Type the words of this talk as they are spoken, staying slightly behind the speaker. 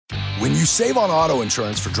When you save on auto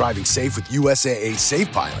insurance for driving safe with USAA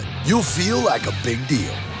Safe Pilot, you'll feel like a big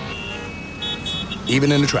deal,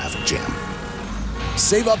 even in a traffic jam.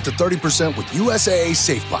 Save up to 30% with USAA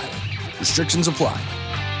Safe Pilot. Restrictions apply.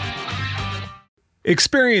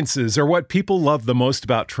 Experiences are what people love the most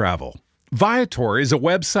about travel. Viator is a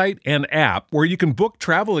website and app where you can book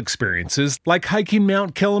travel experiences like hiking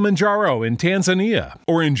Mount Kilimanjaro in Tanzania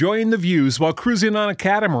or enjoying the views while cruising on a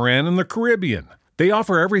catamaran in the Caribbean. They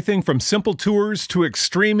offer everything from simple tours to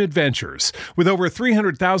extreme adventures. With over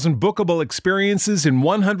 300,000 bookable experiences in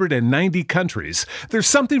 190 countries, there's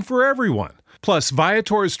something for everyone. Plus,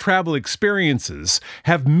 Viator's travel experiences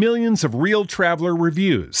have millions of real traveler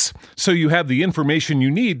reviews, so you have the information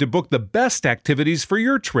you need to book the best activities for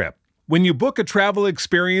your trip. When you book a travel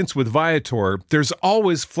experience with Viator, there's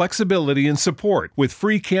always flexibility and support with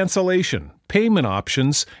free cancellation, payment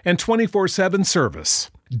options, and 24/7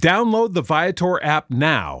 service. Download the Viator app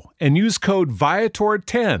now and use code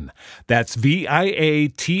Viator10. That's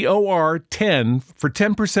Viator 10 for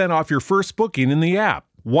 10% off your first booking in the app.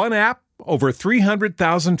 One app, over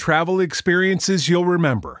 300,000 travel experiences you'll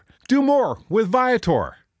remember. Do more with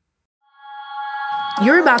Viator.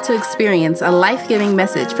 You're about to experience a life-giving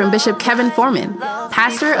message from Bishop Kevin Foreman,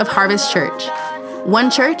 pastor of Harvest Church. One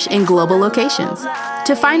church in global locations.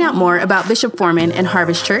 To find out more about Bishop Foreman and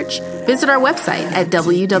Harvest Church, visit our website at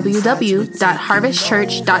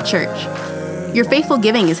www.harvestchurch.church. Your faithful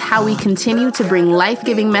giving is how we continue to bring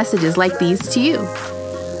life-giving messages like these to you.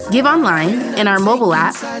 Give online, in our mobile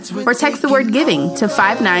app, or text the word giving to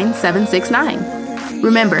 59769.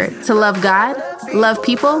 Remember to love God, love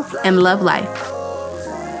people, and love life.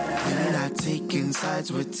 We're not taking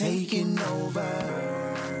sides, we're taking over.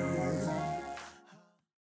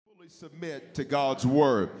 Fully submit to God's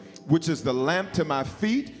word, which is the lamp to my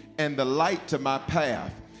feet and the light to my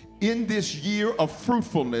path. In this year of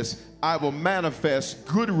fruitfulness, I will manifest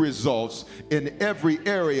good results in every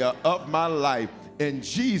area of my life. In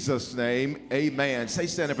Jesus' name, amen. Stay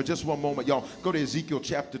standing for just one moment, y'all. Go to Ezekiel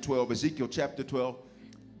chapter 12. Ezekiel chapter 12.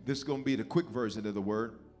 This is going to be the quick version of the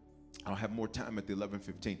word. I'll have more time at the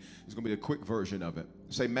 11:15. It's going to be the quick version of it.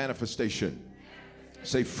 Say manifestation.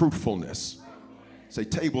 Say fruitfulness. Say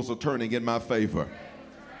tables are turning in my favor.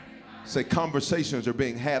 Say conversations are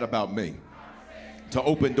being had about me to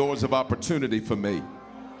open doors of opportunity for me.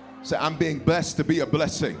 Say I'm being blessed to be a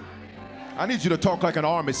blessing. I need you to talk like an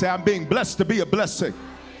army. Say, I'm being blessed to be a blessing.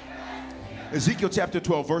 Ezekiel chapter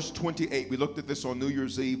 12, verse 28. We looked at this on New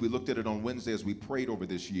Year's Eve. We looked at it on Wednesday as we prayed over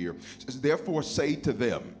this year. It says, therefore say to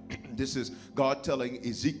them, this is God telling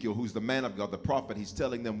Ezekiel, who's the man of God, the prophet. He's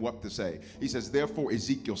telling them what to say. He says, therefore,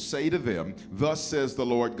 Ezekiel, say to them, thus says the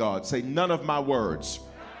Lord God. Say, none of my words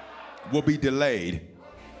will be delayed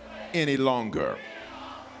any longer.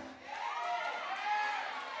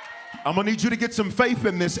 I'm going to need you to get some faith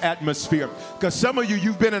in this atmosphere, because some of you,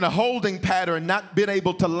 you've been in a holding pattern, not been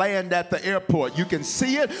able to land at the airport. You can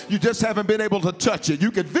see it, you just haven't been able to touch it. You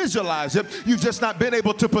can visualize it, you've just not been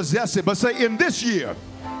able to possess it. But say, in this year,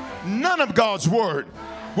 none of God's word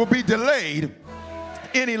will be delayed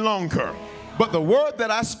any longer. But the word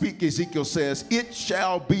that I speak, Ezekiel says, it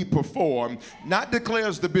shall be performed. Not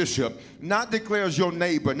declares the bishop, not declares your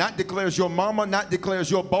neighbor, not declares your mama, not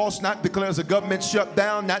declares your boss, not declares a government shut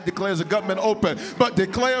down, not declares a government open, but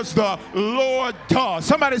declares the Lord God.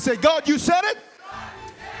 Somebody say, God, you said it.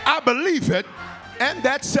 I believe it, and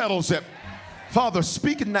that settles it. Father,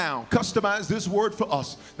 speak now. Customize this word for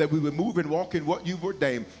us, that we would move and walk in what you've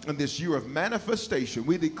ordained in this year of manifestation.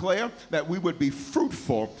 We declare that we would be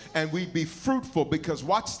fruitful, and we'd be fruitful because,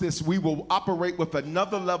 watch this, we will operate with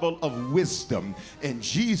another level of wisdom. In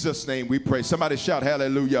Jesus' name we pray. Somebody shout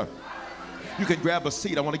hallelujah. You can grab a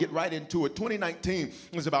seat. I want to get right into it. 2019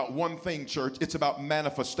 is about one thing, church. It's about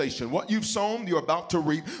manifestation. What you've sown, you're about to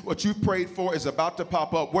reap. What you've prayed for is about to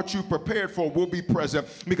pop up. What you've prepared for will be present,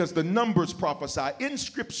 because the numbers prophesy. In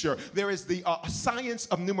Scripture, there is the science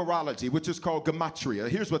of numerology, which is called gematria.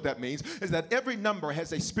 Here's what that means, is that every number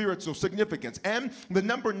has a spiritual significance. And the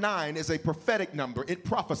number 9 is a prophetic number. It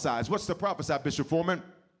prophesies. What's the prophesy, Bishop Foreman?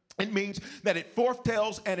 It means that it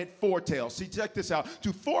forthtells and it foretells. See, check this out.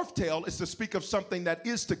 To forthtell is to speak of something that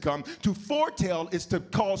is to come. To foretell is to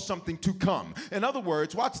cause something to come. In other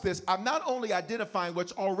words, watch this. I'm not only identifying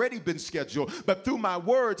what's already been scheduled, but through my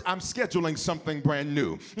words, I'm scheduling something brand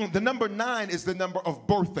new. The number 9 is the number of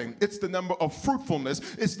birthing. It's the number of fruitfulness.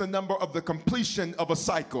 It's the number of the completion of a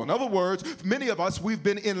cycle. In other words, many of us, we've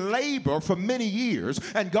been in labor for many years,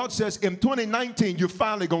 and God says in 2019, you're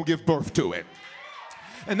finally going to give birth to it.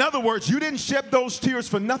 In other words, you didn't shed those tears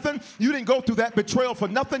for nothing. You didn't go through that betrayal for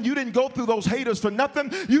nothing. You didn't go through those haters for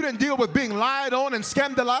nothing. You didn't deal with being lied on and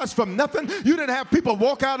scandalized for nothing. You didn't have people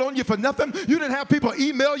walk out on you for nothing. You didn't have people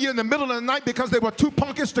email you in the middle of the night because they were too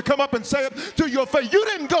punkish to come up and say it to your face. You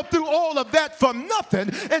didn't go through all of that for nothing.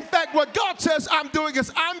 In fact, what God says I'm doing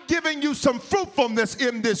is I'm giving you some fruitfulness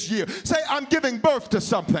in this year. Say, I'm giving birth to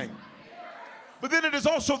something. But then it is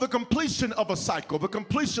also the completion of a cycle,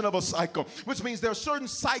 which means there are certain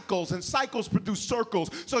cycles, and cycles produce circles,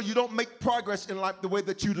 so you don't make progress in life the way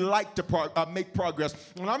that you'd like to make progress.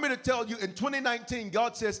 And I'm going to tell you, in 2019,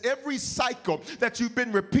 God says every cycle that you've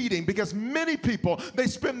been repeating, because many people, they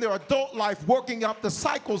spend their adult life working out the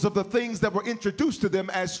cycles of the things that were introduced to them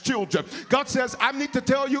as children. God says, I need to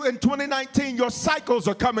tell you, in 2019, your cycles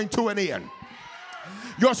are coming to an end.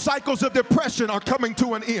 Your cycles of depression are coming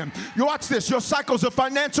to an end. You watch this. Your cycles of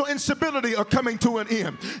financial instability are coming to an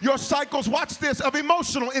end. Your cycles, watch this, of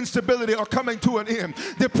emotional instability are coming to an end.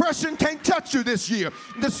 Depression can't touch you this year.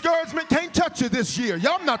 Discouragement can't touch you this year.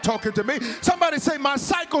 Y'all not talking to me. Somebody say, my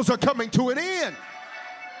cycles are coming to an end.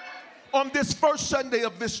 On this first Sunday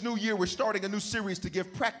of this new year, we're starting a new series to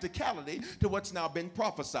give practicality to what's now been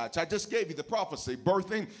prophesied. So I just gave you the prophecy,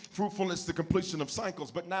 birthing, fruitfulness, the completion of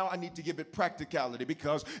cycles. But now I need to give it practicality,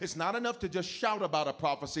 because it's not enough to just shout about a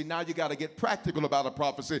prophecy. Now you got to get practical about a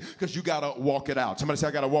prophecy, because you got to walk it out. Somebody say,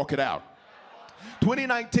 I got to walk it out.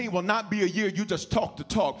 2019 will not be a year you just talk to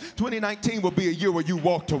talk. 2019 will be a year where you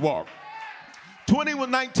walk to walk.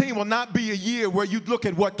 2019 will not be a year where you look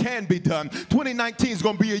at what can be done. 2019 is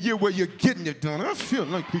going to be a year where you're getting it done. I feel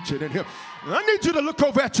like preaching in here. I need you to look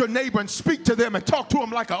over at your neighbor and speak to them and talk to them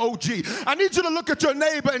like an OG. I need you to look at your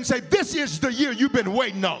neighbor and say, this is the year you've been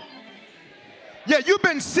waiting on. Yeah, you've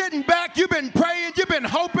been sitting back, you've been praying, you've been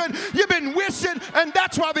hoping, you've been wishing, and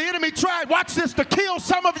that's why the enemy tried, watch this, to kill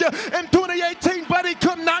some of you in 2018, but he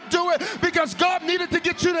could not do it, because God needed to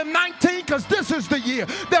get you to 19, because this is the year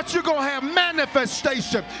that you're going to have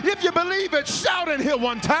manifestation. If you believe it, shout in here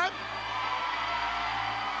one time.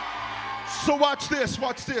 So watch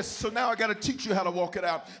this. So now I got to teach you how to walk it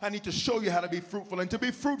out. I need to show you how to be fruitful. And to be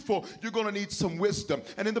fruitful, you're going to need some wisdom.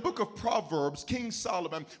 And in the book of Proverbs, King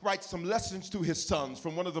Solomon writes some lessons to his sons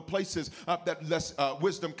from one of the places that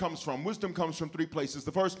wisdom comes from. Wisdom comes from three places.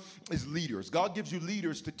 The first is leaders. God gives you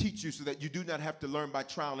leaders to teach you so that you do not have to learn by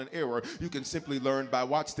trial and error. You can simply learn by,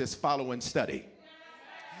 watch this, follow and study.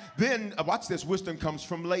 Then, watch this, wisdom comes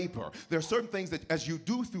from labor. There are certain things that as you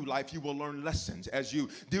do through life, you will learn lessons. As you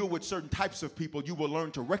deal with certain types of people, you will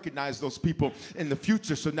learn to recognize those people in the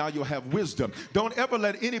future, so now you'll have wisdom. Don't ever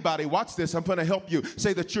let anybody, watch this, I'm going to help you,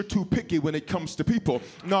 say that you're too picky when it comes to people.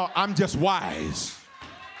 No, I'm just wise.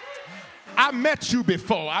 I met you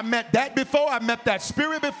before. I met that before. I met that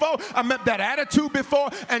spirit before. I met that attitude before.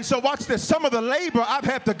 And so watch this. Some of the labor I've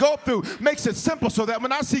had to go through makes it simple so that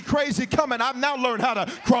when I see crazy coming, I've now learned how to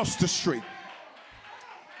cross the street.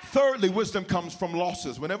 Thirdly, wisdom comes from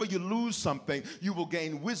losses. Whenever you lose something, you will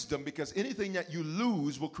gain wisdom, because anything that you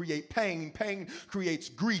lose will create pain. Pain creates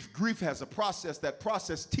grief. Grief has a process. That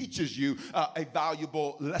process teaches you a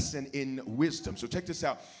valuable lesson in wisdom. So check this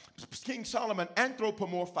out. King Solomon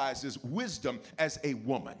anthropomorphizes wisdom as a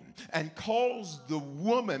woman and calls the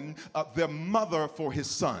woman their mother for his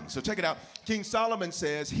son. So check it out. King Solomon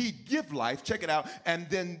says he'd give life, check it out, and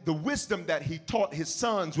then the wisdom that he taught his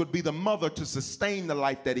sons would be the mother to sustain the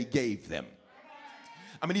life that he gave them.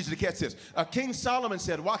 I'm going to need you to catch this. King Solomon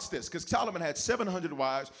said, watch this, because Solomon had 700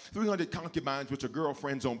 wives, 300 concubines, which are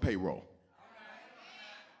girlfriends on payroll.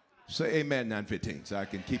 Say amen, 9:15, so I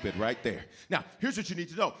can keep it right there. Now, here's what you need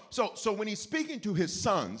to know. So when he's speaking to his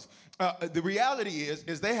sons, the reality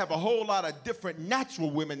is they have a whole lot of different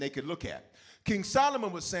natural women they could look at. King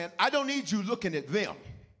Solomon was saying, I don't need you looking at them.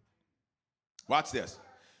 Watch this.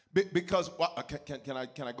 Because, can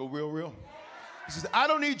I go real? He says, I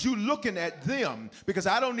don't need you looking at them, because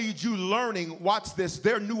I don't need you learning, watch this,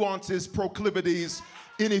 their nuances, proclivities,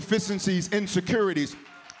 inefficiencies, insecurities.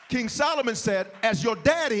 King Solomon said, as your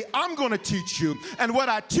daddy, I'm going to teach you. And what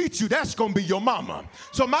I teach you, that's going to be your mama.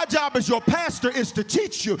 So my job as your pastor is to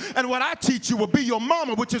teach you. And what I teach you will be your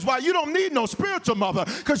mama, which is why you don't need no spiritual mother,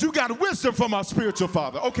 because you got wisdom from our spiritual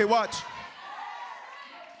father. Okay, watch.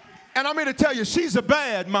 And I'm here to tell you, she's a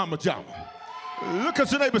bad mama Jama. Look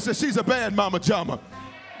at your neighbor and say, she's a bad mama Jama.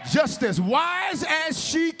 Just as wise as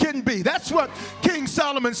she can be. That's what King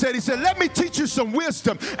Solomon said. He said, let me teach you some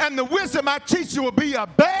wisdom. And the wisdom I teach you will be a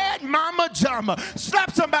bad mama Jama. Slap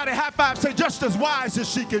somebody, high five, say, just as wise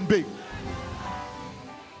as she can be.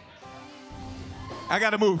 I got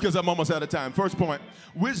to move because I'm almost out of time. First point,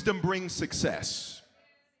 wisdom brings success.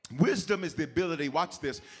 Wisdom is the ability, watch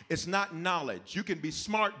this, it's not knowledge. You can be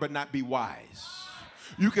smart but not be wise.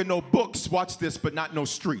 You can know books, watch this, but not know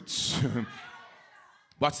streets.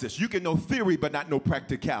 Watch this. You can know theory but not know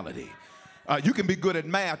practicality. You can be good at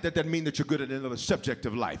math. That doesn't mean that you're good at another subject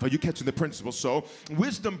of life. Are you catching the principle? So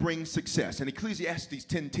wisdom brings success. In Ecclesiastes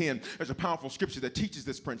 10:10, there's a powerful scripture that teaches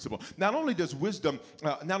this principle. Not only does wisdom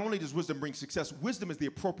bring success, wisdom is the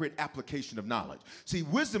appropriate application of knowledge. See,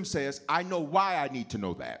 wisdom says, I know why I need to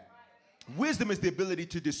know that. Wisdom is the ability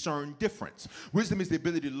to discern difference. Wisdom is the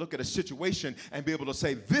ability to look at a situation and be able to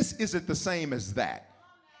say, this isn't the same as that.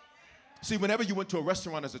 See, whenever you went to a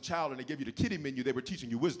restaurant as a child and they gave you the kiddie menu, they were teaching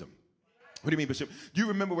you wisdom. What do you mean, Bishop? Do you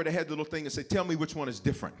remember where they had the little thing and say, tell me which one is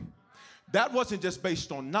different? That wasn't just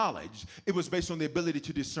based on knowledge. It was based on the ability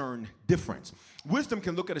to discern difference. Wisdom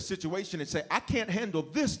can look at a situation and say, I can't handle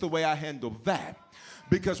this the way I handle that.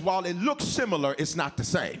 Because while it looks similar, it's not the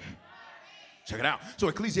same. Check it out. So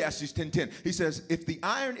Ecclesiastes 10:10, he says, if the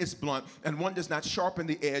iron is blunt and one does not sharpen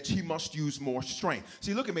the edge, he must use more strength.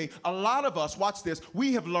 See, look at me. A lot of us, watch this,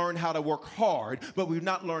 we have learned how to work hard, but we've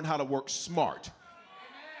not learned how to work smart.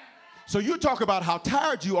 So you talk about how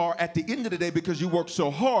tired you are at the end of the day because you work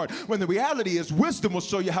so hard, when the reality is wisdom will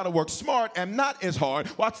show you how to work smart and not as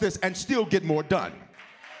hard, watch this, and still get more done.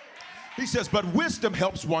 He says, but wisdom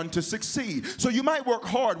helps one to succeed. So you might work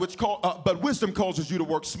hard, but wisdom causes you to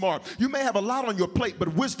work smart. You may have a lot on your plate,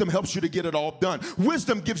 but wisdom helps you to get it all done.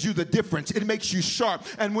 Wisdom gives you the difference. It makes you sharp.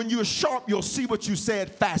 And when you're sharp, you'll see what you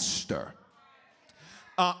said faster.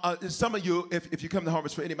 Some of you, if you come to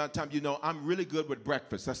Harvest for any amount of time, you know I'm really good with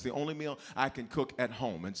breakfast. That's the only meal I can cook at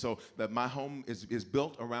home. And so my home is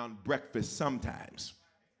built around breakfast sometimes.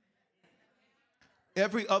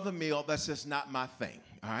 Every other meal, that's just not my thing,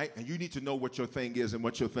 all right? And you need to know what your thing is and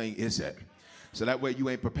what your thing isn't. So that way you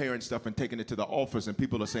ain't preparing stuff and taking it to the office and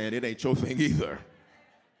people are saying it ain't your thing either.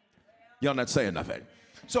 Y'all not saying nothing.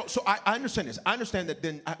 So I understand this. I understand that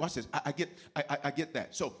then, watch this, I get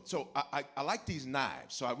that. So I like these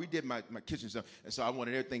knives. So I redid my kitchen stuff, and so I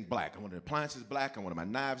wanted everything black. I wanted appliances black. I wanted my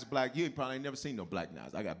knives black. You probably ain't never seen no black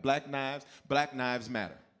knives. I got black knives. Black knives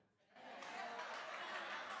matter.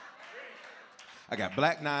 I got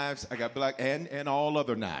black knives, I got black, and all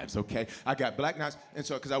other knives, okay? I got black knives, and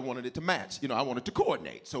so, because I wanted it to match. You know, I wanted to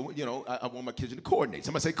coordinate. So, you know, I want my kitchen to coordinate.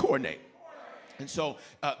 Somebody say coordinate. And so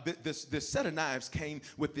this set of knives came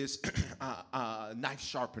with this knife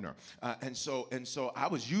sharpener. And so I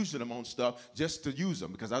was using them on stuff just to use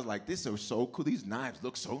them because I was like, this is so cool. These knives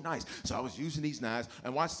look so nice. So I was using these knives.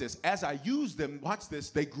 And watch this. As I used them, watch this,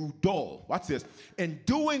 they grew dull. Watch this. In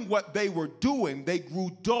doing what they were doing, they grew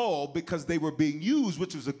dull because they were being used,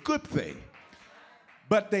 which was a good thing.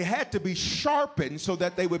 But they had to be sharpened so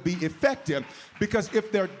that they would be effective, because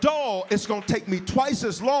if they're dull, it's going to take me twice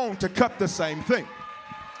as long to cut the same thing.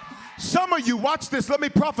 Some of you, watch this, let me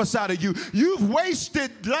prophesy to you. You've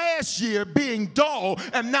wasted last year being dull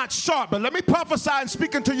and not sharp. But let me prophesy and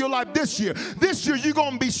speak into your life this year. This year, you're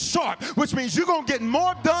going to be sharp, which means you're going to get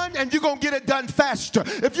more done and you're going to get it done faster.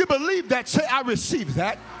 If you believe that, say, I receive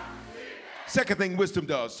that. Second thing wisdom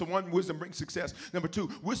does. So one, wisdom brings success. Number two,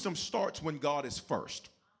 wisdom starts when God is first.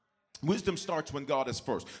 Wisdom starts when God is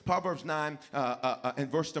first. Proverbs 9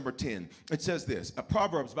 and verse number 10. It says this.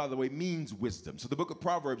 Proverbs, by the way, means wisdom. So the book of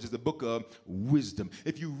Proverbs is the book of wisdom.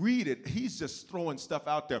 If you read it, he's just throwing stuff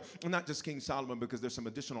out there. Not just King Solomon, because there's some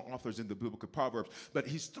additional authors in the book of Proverbs. But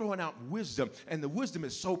he's throwing out wisdom. And the wisdom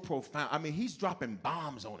is so profound. I mean, he's dropping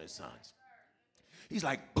bombs on his sons. He's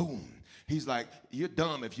like, boom. He's like, you're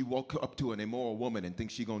dumb if you walk up to an immoral woman and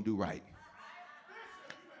think she's going to do right.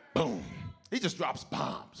 Boom. He just drops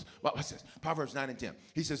bombs. Well, what's this? Proverbs 9 and 10.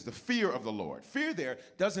 He says, the fear of the Lord. Fear there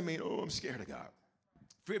doesn't mean, oh, I'm scared of God.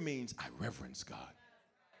 Fear means I reverence God.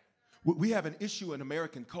 We have an issue in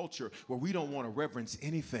American culture where we don't want to reverence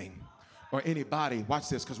anything or anybody. Watch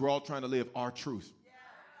this, because we're all trying to live our truth.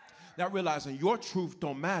 Not realizing your truth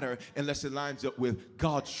don't matter unless it lines up with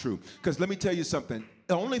God's truth. Because let me tell you something.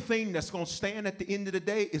 The only thing that's going to stand at the end of the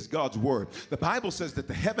day is God's word. The Bible says that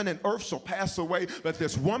the heaven and earth shall pass away, but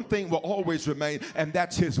there's one thing will always remain, and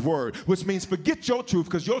that's his word, which means forget your truth,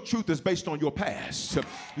 because your truth is based on your past.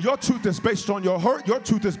 Your truth is based on your hurt. Your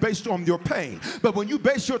truth is based on your pain. But when you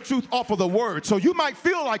base your truth off of the word, so you might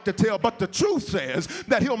feel like the tail, but the truth says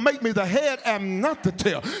that he'll make me the head and not the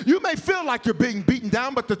tail. You may feel like you're being beaten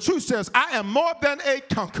down, but the truth says I am more than a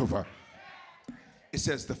conqueror. It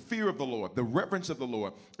says the fear of the Lord, the reverence of the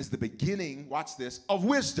Lord is the beginning, watch this, of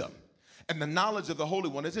wisdom. And the knowledge of the Holy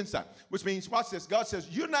One is insight. Which means, watch this, God says,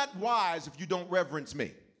 you're not wise if you don't reverence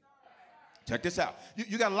me. Check this out.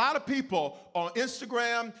 You got a lot of people on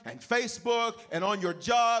Instagram and Facebook and on your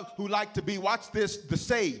job who like to be, watch this, the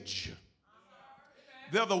sage.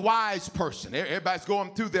 They're the wise person. Everybody's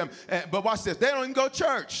going through them. But watch this. They don't even go to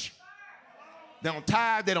church. They don't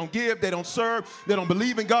tithe, they don't give, they don't serve, they don't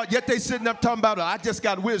believe in God, yet they sitting up talking about, I just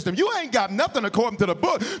got wisdom. You ain't got nothing according to the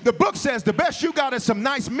book. The book says the best you got is some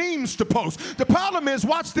nice memes to post. The problem is,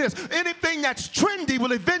 watch this, anything that's trendy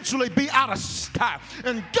will eventually be out of style.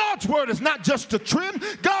 And God's word is not just a trend.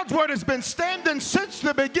 God's word has been standing since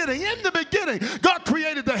the beginning. In the beginning, God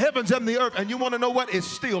created the heavens and the earth. And you want to know what? It's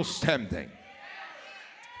still standing.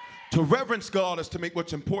 To reverence God is to make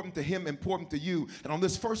what's important to him important to you. And on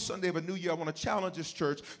this first Sunday of a new year, I want to challenge this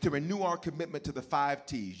church to renew our commitment to the 5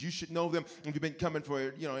 T's. You should know them if you've been coming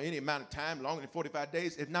for any amount of time, longer than 45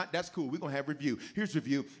 days. If not, that's cool. We're going to have review. Here's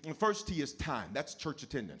review. The first T is time. That's church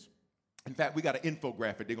attendance. In fact, we got an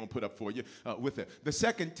infographic they're going to put up for you with it. The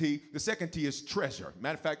second T is treasure.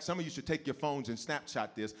 Matter of fact, some of you should take your phones and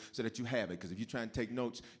snapshot this so that you have it. Because if you try and take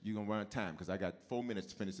notes, you're going to run out of time because I got 4 minutes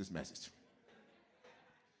to finish this message.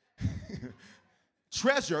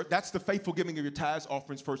 Treasure, that's the faithful giving of your tithes,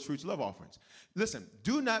 offerings, first fruits, love offerings. Listen,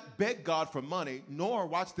 do not beg God for money, nor,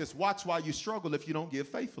 watch this, watch while you struggle if you don't give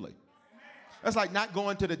faithfully. That's like not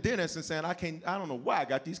going to the dentist and saying, I don't know why I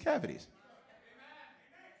got these cavities.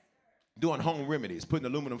 Doing home remedies, putting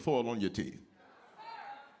aluminum foil on your teeth.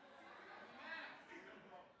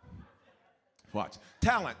 Watch.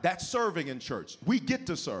 Talent, that's serving in church. We get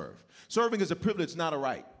to serve. Serving is a privilege, not a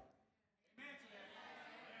right.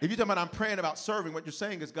 If you're talking about I'm praying about serving, what you're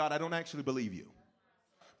saying is, God, I don't actually believe you.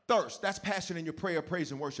 Thirst, that's passion in your prayer, praise,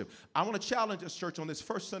 and worship. I want to challenge this church on this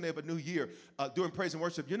first Sunday of a new year doing praise and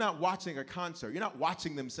worship. You're not watching a concert. You're not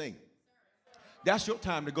watching them sing. That's your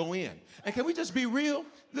time to go in. And can we just be real?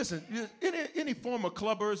 Listen, any former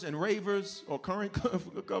clubbers and ravers or current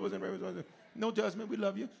clubbers and ravers, no judgment, we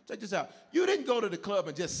love you. Check this out. You didn't go to the club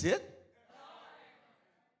and just sit.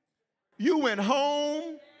 You went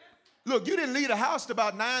home. Look, you didn't leave the house till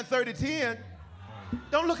about 9:30, 10.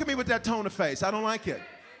 Don't look at me with that tone of face. I don't like it.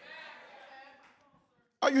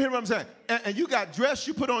 Are you hearing what I'm saying? And you got dressed,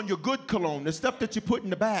 you put on your good cologne, the stuff that you put in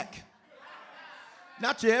the back.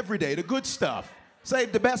 Not your everyday, the good stuff.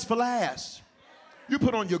 Save the best for last. You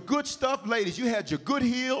put on your good stuff, ladies. You had your good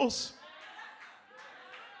heels.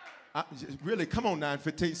 Really, come on,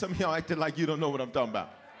 9:15. Some of y'all acting like you don't know what I'm talking about.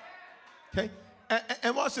 Okay?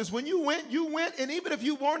 And watch this. When you went, and even if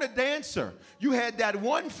you weren't a dancer, you had that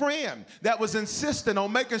one friend that was insistent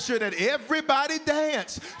on making sure that everybody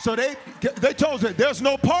danced. So they told you there's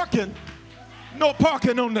no parking. No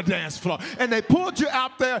parking on the dance floor. And they pulled you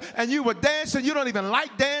out there and you were dancing. You don't even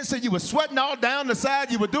like dancing. You were sweating all down the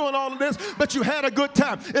side. You were doing all of this, but you had a good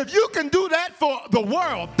time. If you can do that for the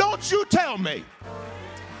world, don't you tell me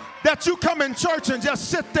that you come in church and just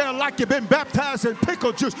sit there like you've been baptized in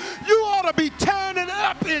pickle juice. You ought to be turning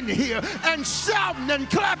up in here and shouting and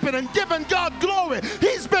clapping and giving God glory.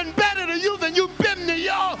 He's been better to you than you've been to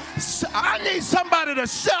y'all. I need somebody to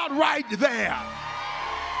shout right there.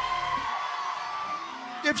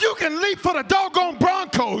 If you can leap for the doggone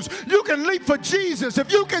Broncos, you can leap for Jesus.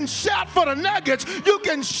 If you can shout for the Nuggets, you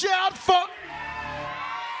can shout for...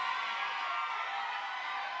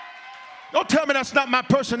 Don't tell me that's not my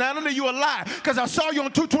personality. You a lie. Because I saw you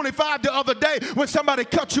on 225 the other day when somebody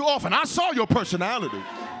cut you off, and I saw your personality.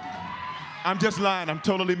 I'm just lying. I'm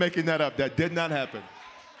totally making that up. That did not happen.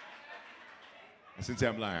 Since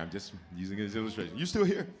I'm lying, I'm just using it as an illustration. You still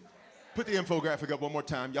here? Put the infographic up one more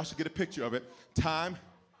time. Y'all should get a picture of it. Time,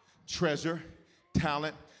 treasure,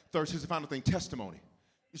 talent, thirst. Here's the final thing, testimony.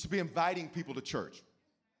 You should be inviting people to church.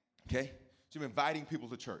 Okay? You should be inviting people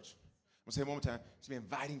to church. I'm going to say it one more time. You should be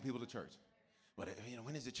inviting people to church. But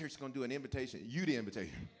when is the church going to do an invitation? You the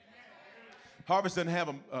invitation. Harvest doesn't have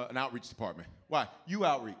an outreach department. Why? You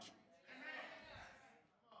outreach.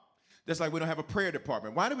 Just like we don't have a prayer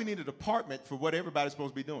department. Why do we need a department for what everybody's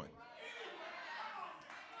supposed to be doing?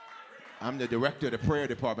 I'm the director of the prayer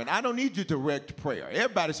department. I don't need you to direct prayer.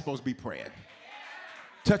 Everybody's supposed to be praying.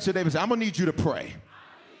 Touch your neighbor and say, I'm going to need you to pray.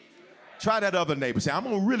 Try that other neighbor. Say, I'm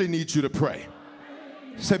going to really need you to pray.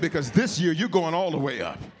 Say, because this year you're going all the way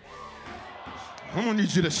up. I'm going to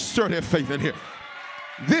need you to stir their faith in here.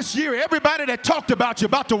 This year, everybody that talked about you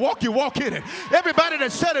about to walk in it. Everybody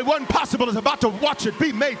that said it wasn't possible is about to watch it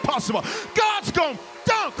be made possible. God's going to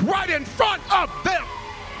dunk right in front of them.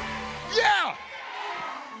 Yeah.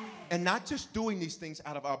 And not just doing these things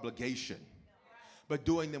out of obligation, but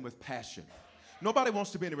doing them with passion. Nobody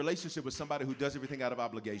wants to be in a relationship with somebody who does everything out of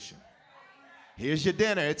obligation. Here's your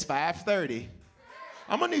dinner. It's 5:30.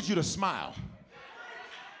 I'm going to need you to smile.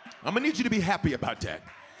 I'm going to need you to be happy about that.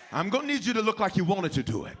 I'm going to need you to look like you wanted to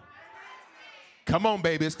do it. Come on,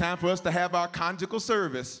 baby. It's time for us to have our conjugal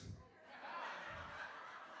service.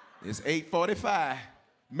 It's 8:45.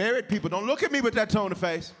 Married people, don't look at me with that tone of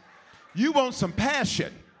face. You want some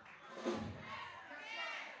passion.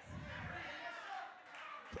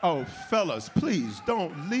 Oh, fellas, please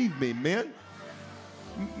don't leave me, men.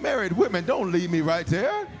 Married women, don't leave me right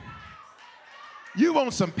there. You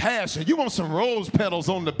want some passion. You want some rose petals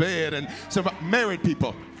on the bed and some married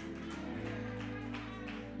people.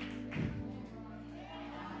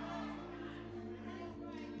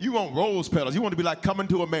 You want rose petals. You want to be like Coming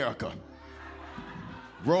to America.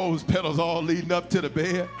 Rose petals all leading up to the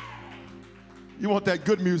bed. You want that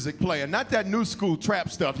good music playing, not that new school trap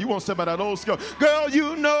stuff. You want some of that old school. Girl,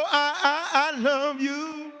 you know I love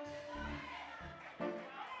you.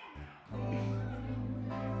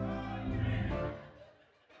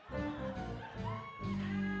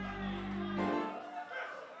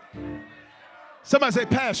 Somebody say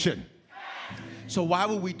passion. So why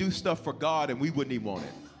would we do stuff for God and we wouldn't even want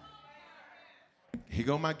it? Here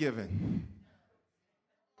go my giving.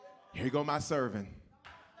 Here go my serving.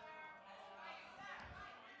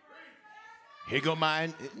 Here go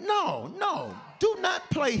mine. No. Do not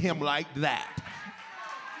play him like that.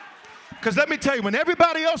 Because let me tell you, when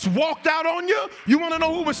everybody else walked out on you, you want to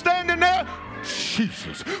know who was standing there?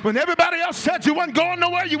 Jesus. When everybody else said you wasn't going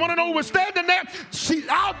nowhere, you want to know who was standing there? See,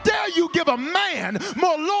 how dare you give a man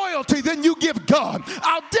more loyalty than you give God?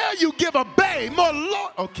 How dare you give a babe more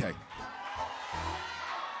loyalty? Okay.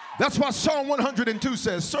 That's why Psalm 102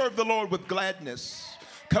 says, serve the Lord with gladness.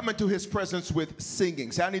 Come into his presence with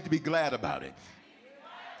singing. See, I need to be glad about it.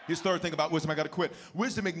 Here's the third thing about wisdom I got to quit.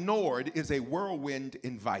 Wisdom ignored is a whirlwind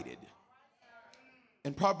invited.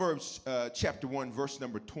 In Proverbs chapter 1, verse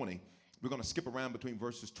number 20, we're going to skip around between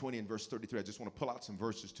verses 20 and verse 33. I just want to pull out some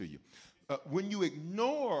verses to you. When you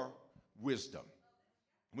ignore wisdom,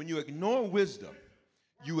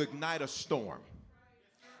 you ignite a storm.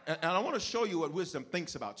 And I want to show you what wisdom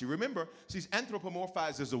thinks about you. Remember, she's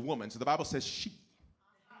anthropomorphized as a woman. So the Bible says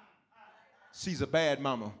she's a bad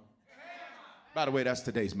mama. By the way, that's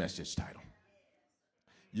today's message title.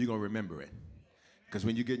 You're going to remember it. Because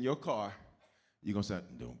when you get in your car, you're going to say,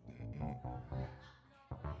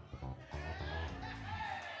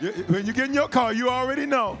 when you get in your car, you already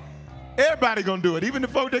know. Everybody going to do it. Even the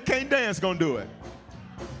folk that can't dance going to do it.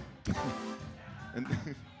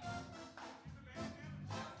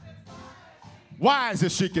 Wise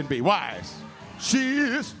as she can be. Wise. She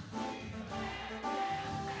is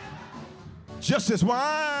just as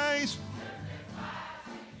wise.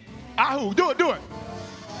 Ahoo, do it.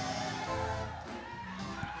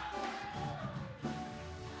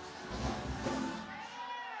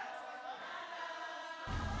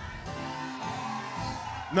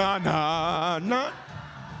 Nah.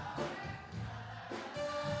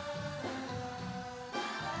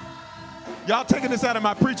 Y'all taking this out of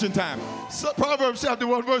my preaching time. So Proverbs chapter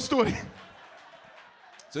 1, verse 20.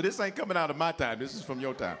 So this ain't coming out of my time. This is from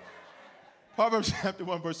your time. Proverbs chapter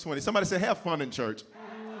 1, verse 20. Somebody say, have fun in church.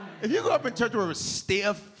 If you go up in church where it's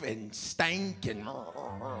stiff and stank and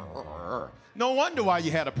no wonder why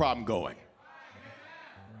you had a problem going.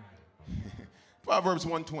 Proverbs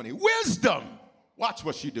 1:20. Wisdom. Watch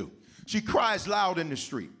what she do. She cries loud in the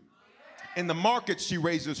street. In the market, she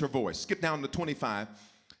raises her voice. Skip down to 25.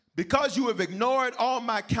 Because you have ignored all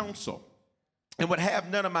my counsel and would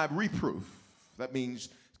have none of my reproof. That means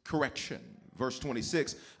correction. Verse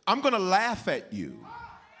 26. I'm going to laugh at you.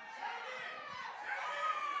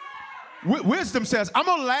 Wisdom says, I'm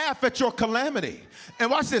going to laugh at your calamity.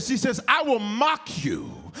 And watch this. She says, I will mock you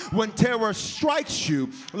when terror strikes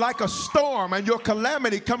you like a storm and your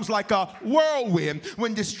calamity comes like a whirlwind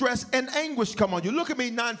when distress and anguish come on you. Look at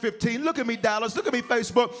me, 915. Look at me, Dallas. Look at me,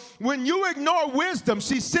 Facebook. When you ignore wisdom,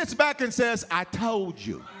 she sits back and says, I told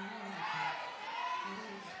you.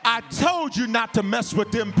 I told you not to mess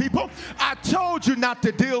with them people. I told you not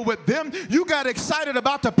to deal with them. You got excited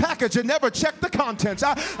about the package and never checked the contents.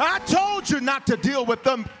 I told you not to deal with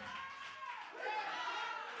them.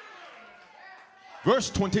 Verse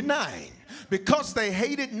 29. Because they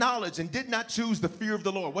hated knowledge and did not choose the fear of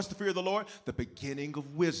the Lord. What's the fear of the Lord? The beginning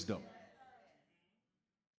of wisdom.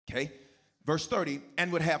 Okay. Verse 30,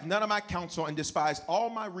 and would have none of my counsel and despised all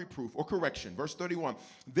my reproof or correction. Verse 31,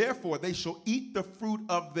 therefore they shall eat the fruit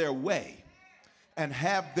of their way and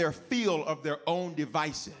have their fill of their own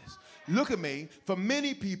devices. Look at me. For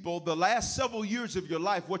many people, the last several years of your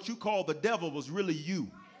life, what you call the devil was really you.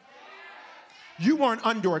 You weren't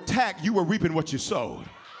under attack. You were reaping what you sowed.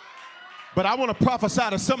 But I want to prophesy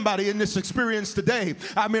to somebody in this experience today.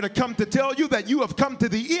 I'm here to come to tell you that you have come to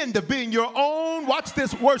the end of being your own, watch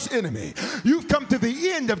this, worst enemy. You've come to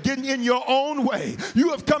the end of getting in your own way.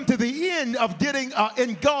 You have come to the end of getting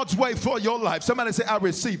in God's way for your life. Somebody say, I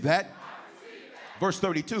receive that. Verse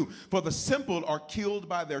 32, for the simple are killed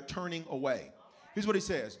by their turning away. Here's what he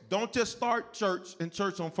says. Don't just start church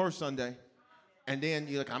on first Sunday and then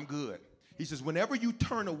you're like, I'm good. He says, whenever you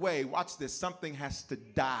turn away, watch this, something has to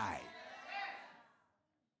die.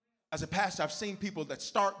 As a pastor, I've seen people that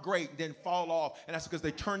start great and then fall off, and that's because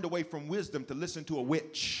they turned away from wisdom to listen to a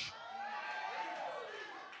witch.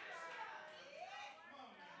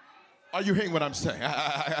 Are you hearing what I'm saying?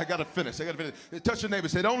 I got to finish. Touch your neighbor.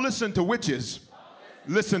 Say, don't listen to witches.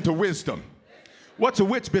 Listen to wisdom. What's a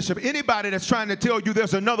witch, Bishop? Anybody that's trying to tell you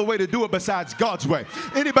there's another way to do it besides God's way.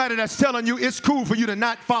 Anybody that's telling you it's cool for you to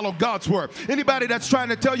not follow God's word. Anybody that's trying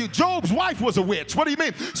to tell you Job's wife was a witch. What do you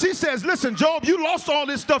mean? She says, listen, Job, you lost all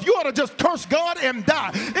this stuff. You ought to just curse God and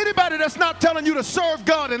die. Anybody that's not telling you to serve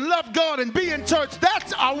God and love God and be in church,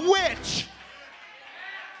 that's a witch.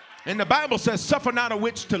 And the Bible says, suffer not a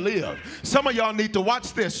witch to live. Some of y'all need to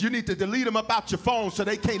watch this. You need to delete them up out your phone so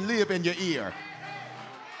they can't live in your ear.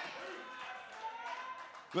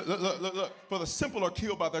 Look. For the simple are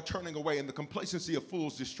killed by their turning away, and the complacency of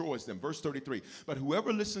fools destroys them. Verse 33. But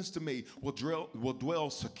whoever listens to me will dwell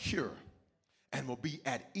secure and will be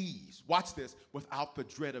at ease. Watch this, without the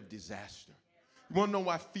dread of disaster. You want to know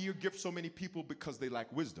why fear grips so many people? Because they lack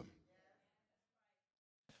wisdom.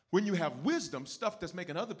 When you have wisdom, stuff that's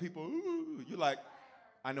making other people, ooh, you're like,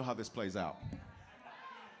 I know how this plays out.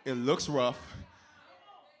 It looks rough,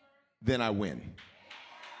 then I win.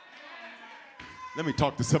 Let me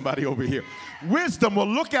talk to somebody over here. Wisdom will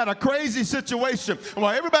look at a crazy situation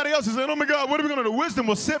while everybody else is saying, oh my God, what are we going to do? Wisdom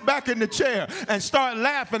will sit back in the chair and start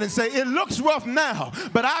laughing and say, it looks rough now,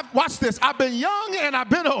 but watch this. I've been young and I've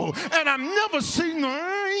been old, and I've never seen the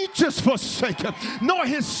righteous forsaken, nor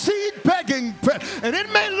his seed begging bread. And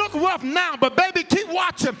it may look rough now, but baby, keep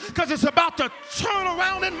watching, because it's about to turn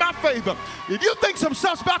around in my favor. If you think some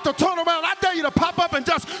stuff's about to turn around, I dare you to pop up and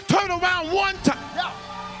just turn around one time. Yeah.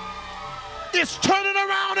 It's turning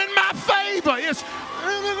around in my favor. It's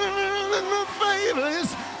turning around in my favor.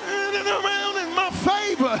 It's turning around in my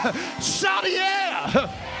favor. Shout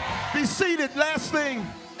yeah. Be seated. Last thing.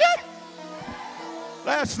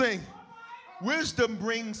 Last thing. Wisdom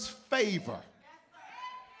brings favor.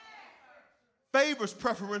 Favor is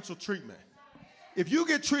preferential treatment. If you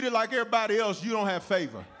get treated like everybody else, you don't have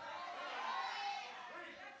favor.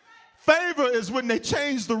 Favor is when they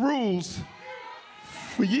change the rules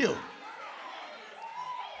for you.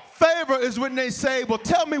 Favor is when they say, well,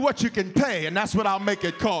 tell me what you can pay, and that's what I'll make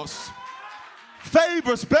it cost.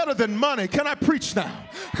 Favor's better than money. Can I preach now?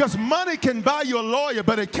 Because money can buy you a lawyer,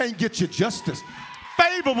 but it can't get you justice.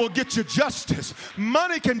 Favor will get you justice.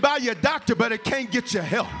 Money can buy you a doctor, but it can't get you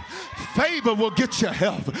help. Favor will get you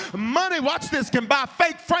help. Money, watch this, can buy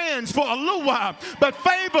fake friends for a little while, but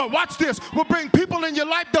favor, watch this, will bring people in your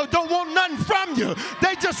life that don't want nothing from you.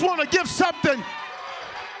 They just want to give something.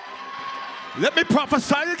 Let me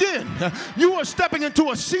prophesy again. You are stepping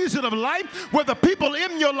into a season of life where the people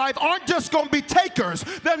in your life aren't just going to be takers.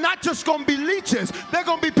 They're not just going to be leeches. They're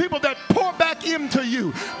going to be people that pour back into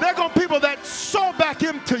you. They're going to be people that sow back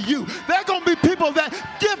into you. They're going to be people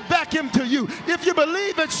that give back into you. If you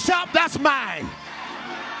believe it, shout, that's mine.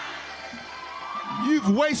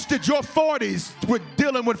 You've wasted your 40s with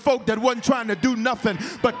dealing with folk that wasn't trying to do nothing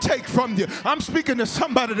but take from you. I'm speaking to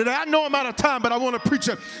somebody today. I know I'm out of time, but I want to preach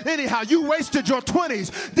it anyhow. You wasted your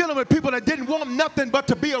 20s dealing with people that didn't want nothing but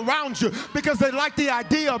to be around you because they like the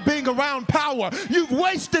idea of being around power. You've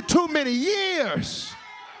wasted too many years.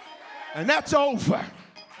 And that's over.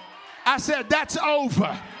 I said, that's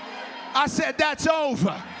over. I said, that's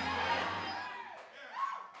over.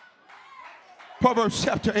 Proverbs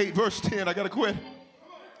chapter 8, verse 10. I got to quit.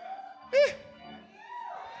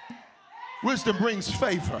 Wisdom brings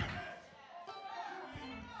favor.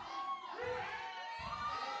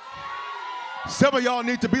 Some of y'all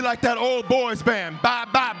need to be like that old boys band. Bye,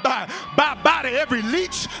 bye, bye. Bye, bye to every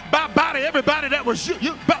leech. Bye, bye to everybody that was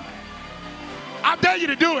you. Bye. I dare you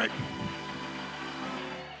to do it.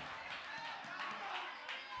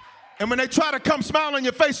 And when they try to come smile on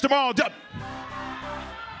your face tomorrow,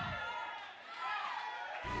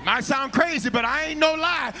 might sound crazy, but I ain't no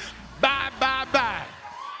lie. Bye, bye, bye.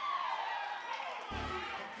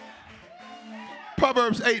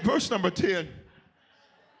 Proverbs 8, verse number 10.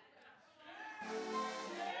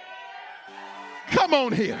 Come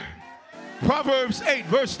on here. Proverbs 8,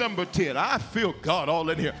 verse number 10. I feel God all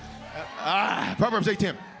in here. Proverbs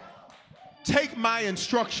 8:10. Take my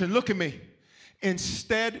instruction, look at me,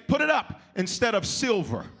 instead, put it up, instead of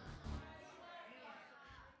silver.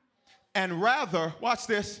 And rather, watch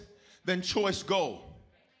this, than choice gold.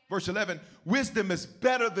 Verse 11, wisdom is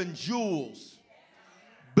better than jewels.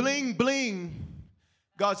 Bling, bling,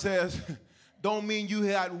 God says, don't mean you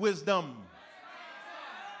had wisdom.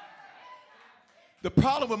 The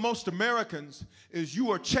problem with most Americans is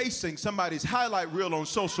you are chasing somebody's highlight reel on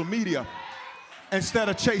social media instead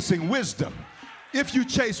of chasing wisdom. If you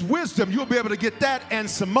chase wisdom, you'll be able to get that and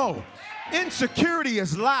some more. Insecurity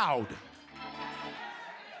is loud.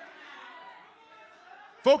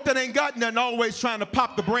 Folk that ain't got nothing always trying to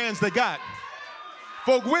pop the brands they got.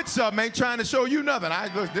 Folk with something ain't trying to show you nothing.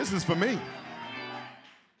 Look, this is for me.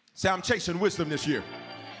 Say, I'm chasing wisdom this year.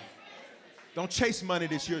 Don't chase money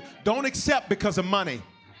this year. Don't accept because of money.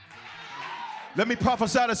 Let me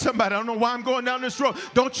prophesy to somebody. I don't know why I'm going down this road.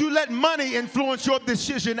 Don't you let money influence your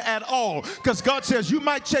decision at all. Because God says you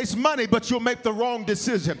might chase money, but you'll make the wrong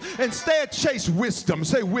decision. Instead, chase wisdom.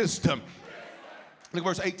 Say wisdom. Look at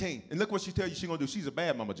verse 18. And look what she tells you she's going to do. She's a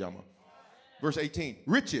bad mama Jama. Verse 18.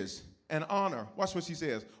 Riches and honor. Watch what she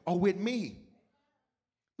says. Are with me.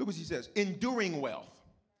 Look what she says. Enduring wealth.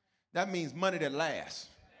 That means money that lasts.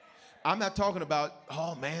 I'm not talking about,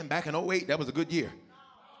 oh man, back in 08, that was a good year.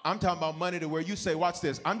 I'm talking about money to where you say, watch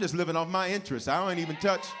this, I'm just living off my interest. I don't even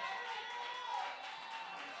touch.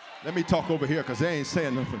 Let me talk over here because they ain't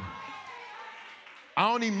saying nothing. I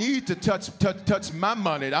don't even need to touch my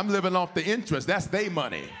money. I'm living off the interest. That's their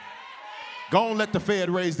money. Go on, let the Fed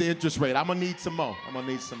raise the interest rate. I'm going to need some more.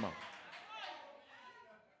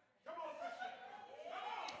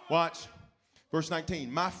 Watch. Verse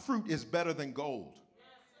 19. My fruit is better than gold,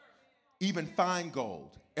 even fine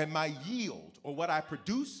gold. And my yield, or what I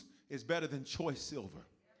produce, is better than choice silver.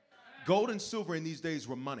 Gold and silver in these days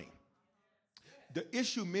were money. The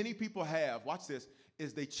issue many people have, watch this,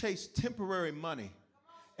 is they chase temporary money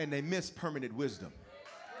and they miss permanent wisdom.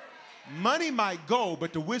 Money might go,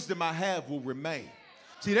 but the wisdom I have will remain.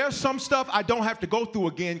 See, there's some stuff I don't have to go through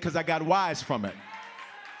again because I got wise from it.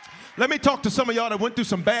 Let me talk to some of y'all that went through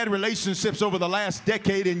some bad relationships over the last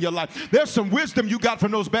decade in your life. There's some wisdom you got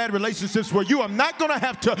from those bad relationships where you are not going to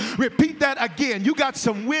have to repeat that again. You got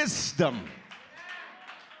some wisdom.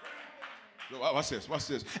 Watch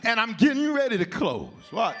this. And I'm getting ready to close.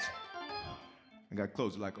 Watch. I got to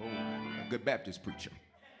close like, a good Baptist preacher.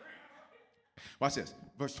 Watch this.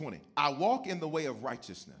 Verse 20. I walk in the way of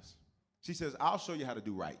righteousness. She says, I'll show you how to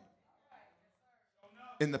do right.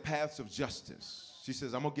 In the paths of justice. She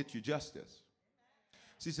says, I'm going to get you justice.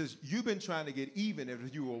 She says, you've been trying to get even.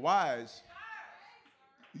 If you were wise,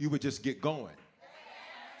 you would just get going.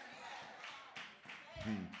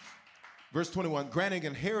 Verse 21, granting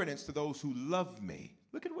inheritance to those who love me.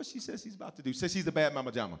 Look at what she says he's about to do. She says she's a bad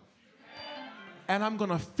mama Jama. And I'm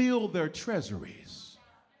going to fill their treasuries.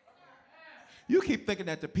 You keep thinking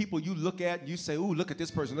that the people you look at and you say, ooh, look at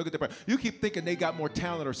this person, look at that person. You keep thinking they got more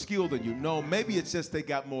talent or skill than you. No, maybe it's just they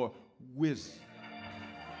got more wisdom.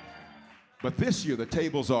 But this year, the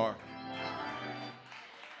tables are.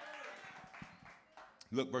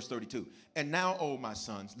 Look, verse 32. And now, O my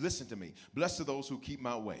sons, listen to me. Blessed are those who keep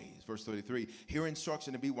my ways. Verse 33. Hear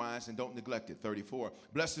instruction and be wise and don't neglect it. 34.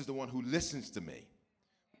 Blessed is the one who listens to me.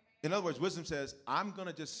 In other words, wisdom says, I'm going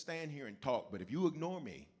to just stand here and talk, but if you ignore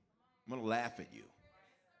me, I'm going to laugh at you.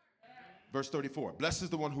 Verse 34. Blessed is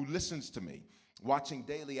the one who listens to me, watching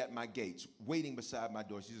daily at my gates, waiting beside my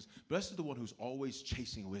door. She says, blessed is the one who's always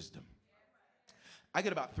chasing wisdom. I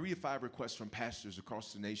get about 3 or 5 requests from pastors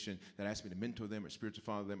across the nation that ask me to mentor them or spiritual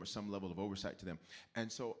father them or some level of oversight to them. And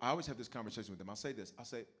so I always have this conversation with them. I'll say this. I'll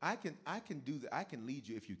say, I can do that. I can lead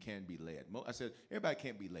you if you can be led. I said, everybody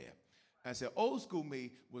can't be led. I said, old school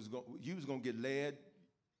me was going to get led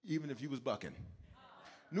even if you was bucking.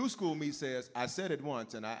 New school me says, I said it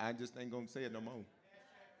once and I just ain't going to say it no more.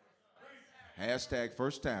 Hashtag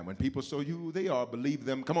first time. When people show you who they are, believe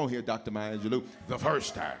them. Come on here, Dr. Maya Angelou. The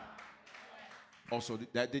first time. Also,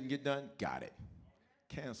 that didn't get done? Got it.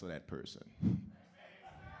 Cancel that person.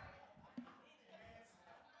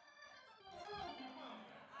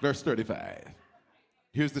 Verse 35.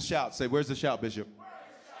 Here's the shout. Say, where's the shout, Bishop?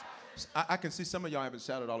 I can see some of y'all haven't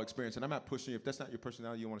shouted all experience, and I'm not pushing you. If that's not your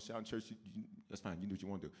personality, you want to shout in church, that's fine. You do what you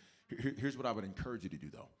want to do. Here's what I would encourage you to do,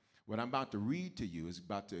 though. What I'm about to read to you is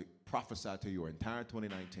about to prophesy to your entire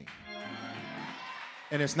 2019.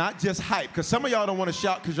 And it's not just hype, because some of y'all don't want to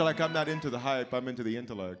shout because you're like, I'm not into the hype, I'm into the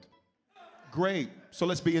intellect. Great. So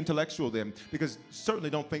let's be intellectual then, because certainly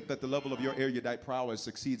don't think that the level of your erudite prowess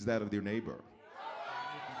exceeds that of your neighbor.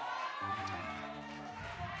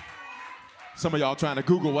 Some of y'all trying to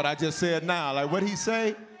Google what I just said now. Like, what'd he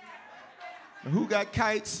say? Who got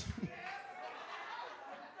kites?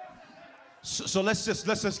 So let's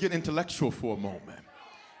just get intellectual for a moment.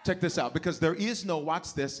 Check this out, because there is no,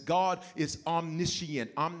 watch this, God is omniscient,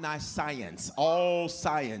 omniscience, all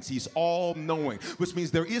science. He's all-knowing, which means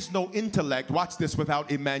there is no intellect, watch this, without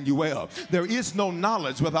Emmanuel. There is no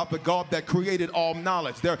knowledge without the God that created all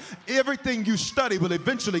knowledge. Everything you study will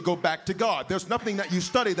eventually go back to God. There's nothing that you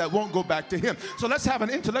study that won't go back to him. So let's have an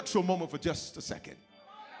intellectual moment for just a second,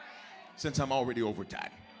 since I'm already over time.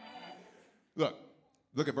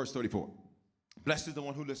 Look at verse 34. Blessed is the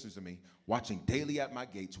one who listens to me, watching daily at my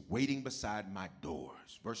gates, waiting beside my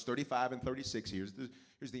doors. Verse 35 and 36, here's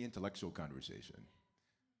the intellectual conversation.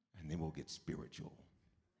 And then we'll get spiritual.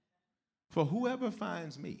 For whoever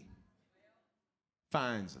finds me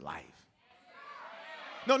finds life.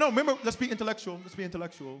 No, remember, let's be intellectual. Let's be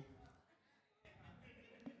intellectual.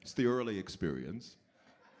 It's the early experience.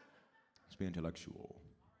 Let's be intellectual.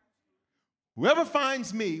 Whoever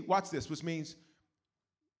finds me, watch this, which means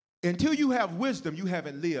until you have wisdom, you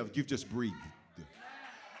haven't lived, you've just breathed.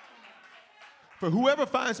 For whoever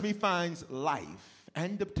finds me finds life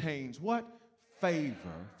and obtains what? Favor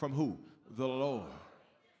from who? The Lord.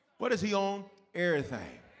 What is he on?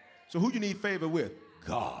 Everything. So who you need favor with?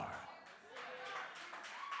 God.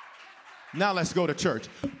 Now let's go to church.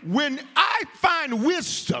 When I find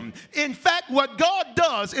wisdom, in fact, what God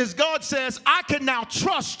does is God says, I can now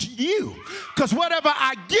trust you. Because whatever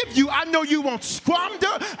I give you, I know you won't squander.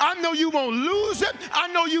 I know you won't lose it. I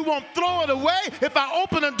know you won't throw it away. If I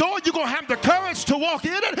open a door, you're going to have the courage to walk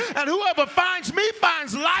in it. And whoever finds me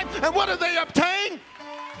finds life. And what do they obtain?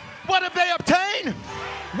 What have they obtained?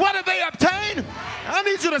 What have they obtained? I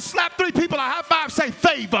need you to slap 3 people a high five, say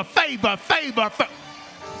favor, favor, favor, favor.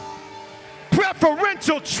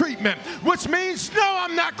 Preferential treatment, which means no,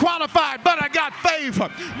 I'm not qualified, but I got favor.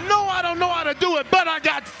 No, I don't know how to do it, but I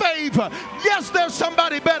got favor. Yes, there's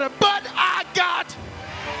somebody better, but I got,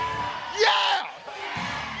 yeah.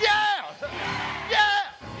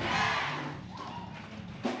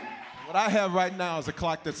 What I have right now is a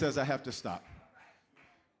clock that says I have to stop.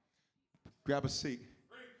 Grab a seat,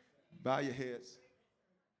 bow your heads.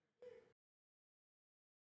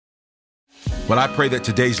 Well, I pray that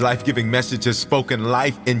today's life-giving message has spoken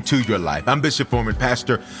life into your life. I'm Bishop Foreman,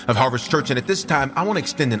 pastor of Harvest Church, and at this time, I want to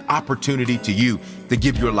extend an opportunity to you to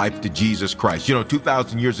give your life to Jesus Christ.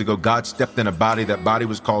 2,000 years ago, God stepped in a body. That body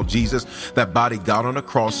was called Jesus. That body got on a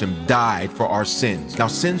cross and died for our sins. Now,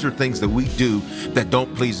 sins are things that we do that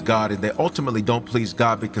don't please God, and they ultimately don't please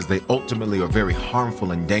God because they ultimately are very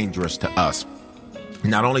harmful and dangerous to us.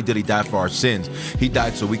 Not only did he die for our sins, he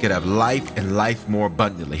died so we could have life and life more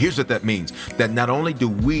abundantly. Here's what that means, that not only do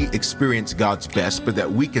we experience God's best, but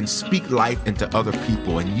that we can speak life into other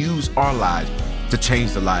people and use our lives to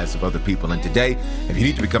change the lives of other people. And today, if you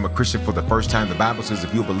need to become a Christian for the first time, the Bible says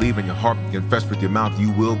if you'll believe in your heart and confess with your mouth,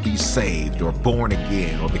 you will be saved or born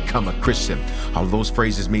again or become a Christian. All those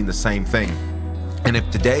phrases mean the same thing. And if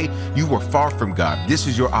today you were far from God, this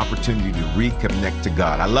is your opportunity to reconnect to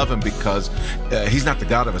God. I love him because he's not the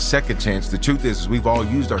God of a second chance. The truth is we've all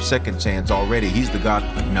used our second chance already. He's the God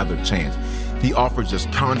of another chance. He offers us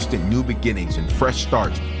constant new beginnings and fresh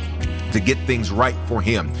starts to get things right for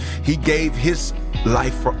him. He gave his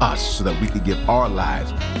life for us so that we could give our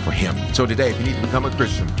lives for him. So today, if you need to become a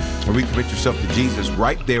Christian or recommit yourself to Jesus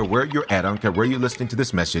right there where you're at, I don't care where you're listening to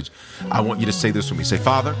this message, I want you to say this with me. Say,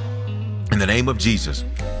 Father, in the name of Jesus,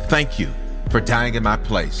 thank you for dying in my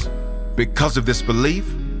place. Because of this belief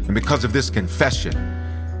and because of this confession,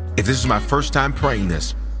 if this is my first time praying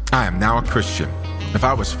this, I am now a Christian. If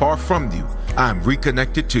I was far from you, I am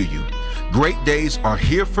reconnected to you. Great days are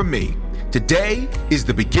here for me. Today is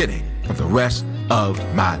the beginning of the rest of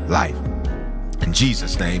my life. In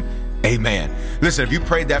Jesus' name, amen. Listen, if you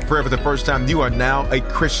prayed that prayer for the first time, you are now a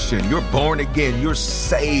Christian. You're born again. You're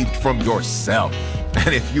saved from yourself.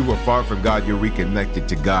 And if you were far from God, you're reconnected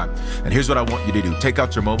to God. And here's what I want you to do. Take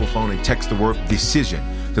out your mobile phone and text the word decision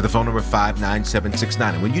to the phone number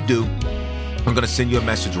 59769. And when you do, I'm going to send you a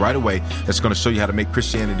message right away that's going to show you how to make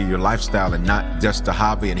Christianity your lifestyle and not just a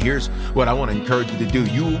hobby. And here's what I want to encourage you to do.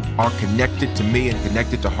 You are connected to me and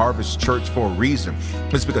connected to Harvest Church for a reason.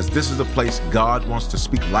 It's because this is the place God wants to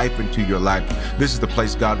speak life into your life. This is the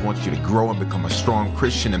place God wants you to grow and become a strong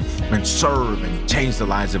Christian and serve and change the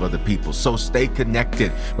lives of other people. So stay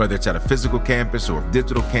connected, whether it's at a physical campus or a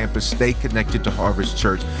digital campus. Stay connected to Harvest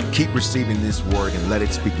Church. Keep receiving this word and let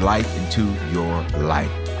it speak life into your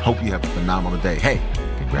life. Hope you have a phenomenal day. Hey,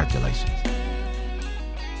 congratulations.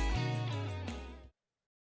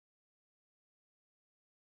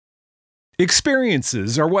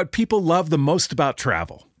 Experiences are what people love the most about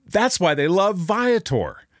travel. That's why they love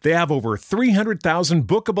Viator. They have over 300,000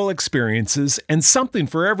 bookable experiences and something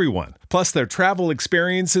for everyone. Plus, their travel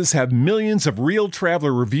experiences have millions of real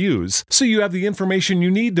traveler reviews, so you have the information you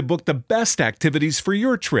need to book the best activities for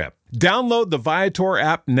your trip. Download the Viator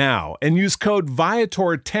app now and use code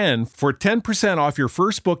Viator10 for 10% off your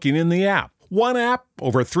first booking in the app. One app,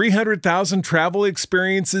 over 300,000 travel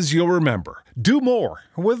experiences you'll remember. Do more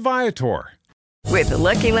with Viator. With the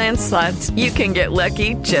Lucky Land Slots, you can get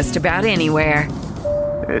lucky just about anywhere.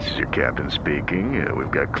 This is your captain speaking.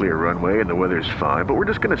 We've got clear runway and the weather's fine, but we're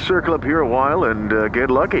just going to circle up here a while and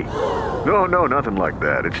get lucky. No, nothing like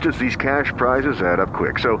that. It's just these cash prizes add up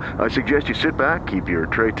quick. So I suggest you sit back, keep your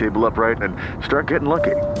tray table upright, and start getting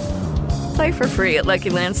lucky. Play for free at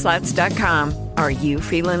LuckyLandSlots.com. Are you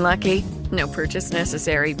feeling lucky? No purchase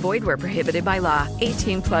necessary. Void where prohibited by law.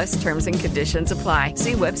 18+ terms and conditions apply.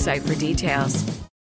 See website for details.